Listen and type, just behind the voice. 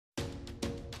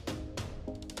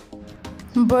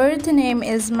Birth name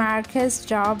is Darius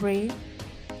Dobre.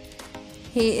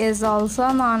 He is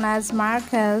also known as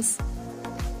Marcus.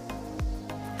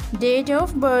 Date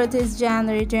of birth is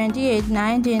January 28,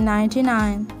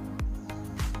 1999.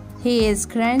 He is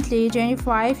currently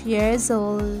 25 years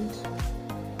old.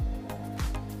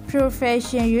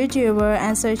 Profession YouTuber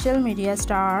and social media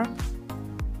star.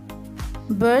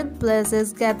 Birthplace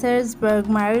is Gaithersburg,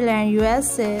 Maryland,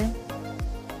 USA.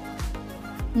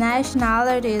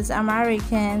 Nationality is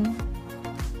American.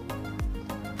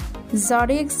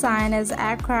 Zodiac sign is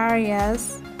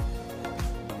Aquarius.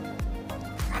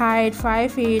 Height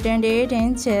 5 feet and 8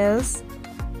 inches.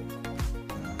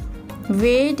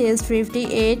 Weight is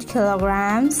 58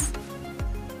 kilograms.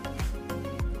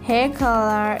 Hair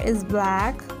color is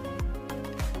black.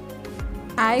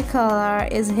 Eye color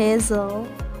is hazel.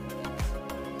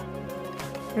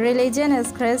 Religion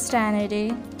is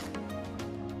Christianity.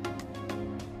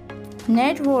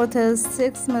 Net worth is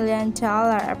 $6 million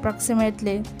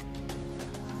approximately.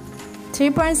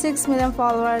 3.6 million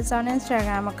followers on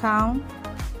Instagram account.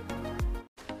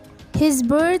 His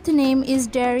birth name is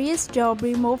Darius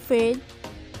Dobre Moffett.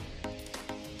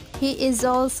 He is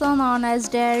also known as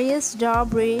Darius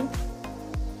Dobre.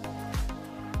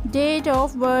 Date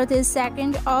of birth is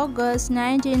 2nd August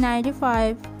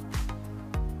 1995.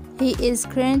 He is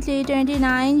currently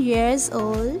 29 years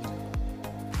old.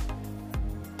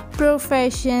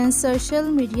 Profession social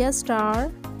media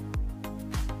star.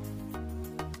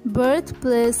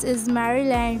 Birthplace is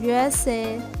Maryland,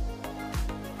 USA.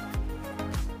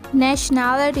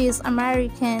 Nationality is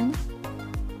American.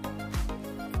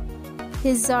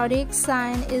 His zodiac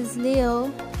sign is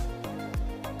Leo.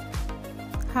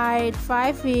 Height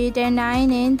 5 feet and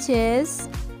 9 inches.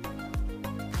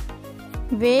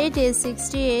 Weight is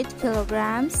 68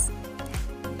 kilograms.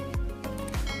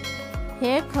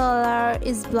 Hair color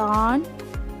is blonde.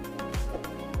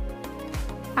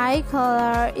 Eye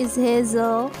color is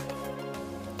hazel.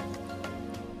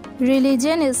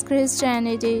 Religion is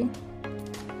Christianity.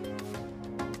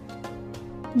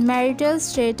 Marital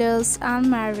status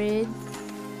unmarried.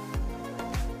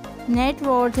 Net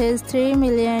worth is $3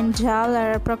 million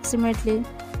approximately.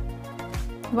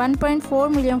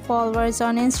 1.4 million followers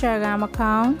on Instagram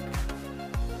account.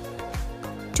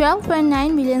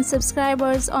 12.9 million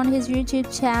subscribers on his YouTube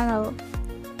channel.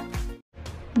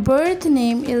 Birth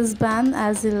name is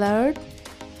Azelart.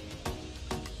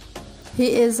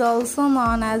 He is also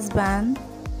known as Ben.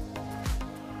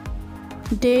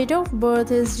 Date of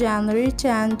birth is January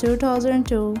 10,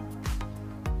 2002.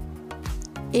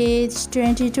 Age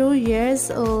 22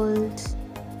 years old.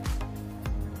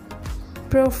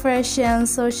 Profession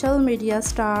social media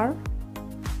star.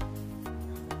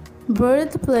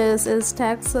 Birthplace is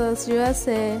Texas,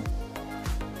 USA.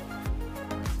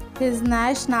 His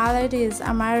nationality is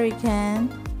American.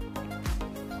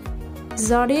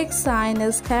 Zodiac sign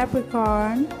is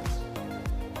Capricorn.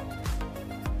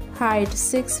 Height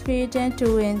 6 feet and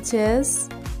 2 inches.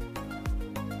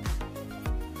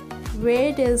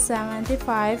 Weight is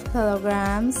 75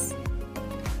 kilograms.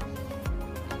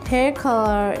 Hair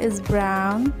color is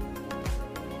brown.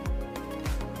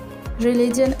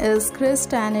 Religion is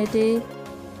Christianity.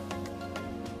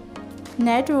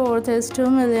 Net worth is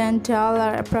 $2 million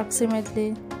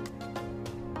approximately.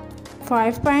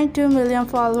 5.2 million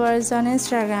followers on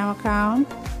Instagram account.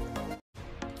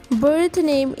 Birth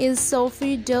name is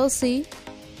Sofie Dossi.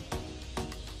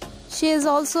 She is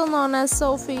also known as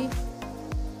Sophie.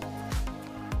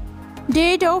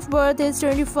 Date of birth is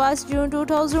 21st June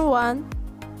 2001.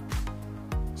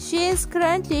 She is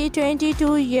currently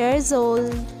 22 years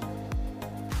old.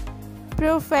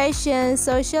 Profession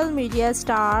social media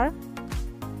star.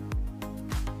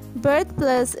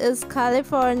 Birthplace is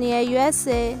California,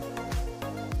 USA.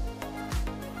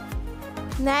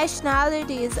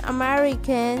 Nationality is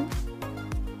American.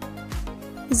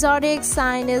 Zodiac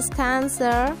sign is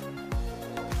Cancer.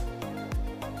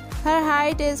 Her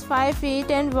height is 5 feet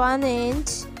and 1 inch.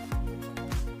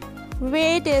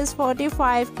 Weight is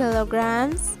 45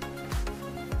 kilograms.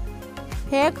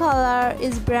 Hair color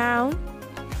is brown.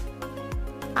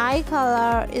 Eye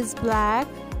color is black.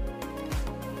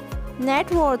 Net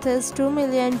worth is $2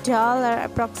 million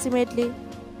approximately.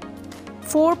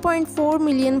 4.4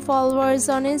 million followers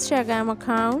on Instagram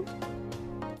account.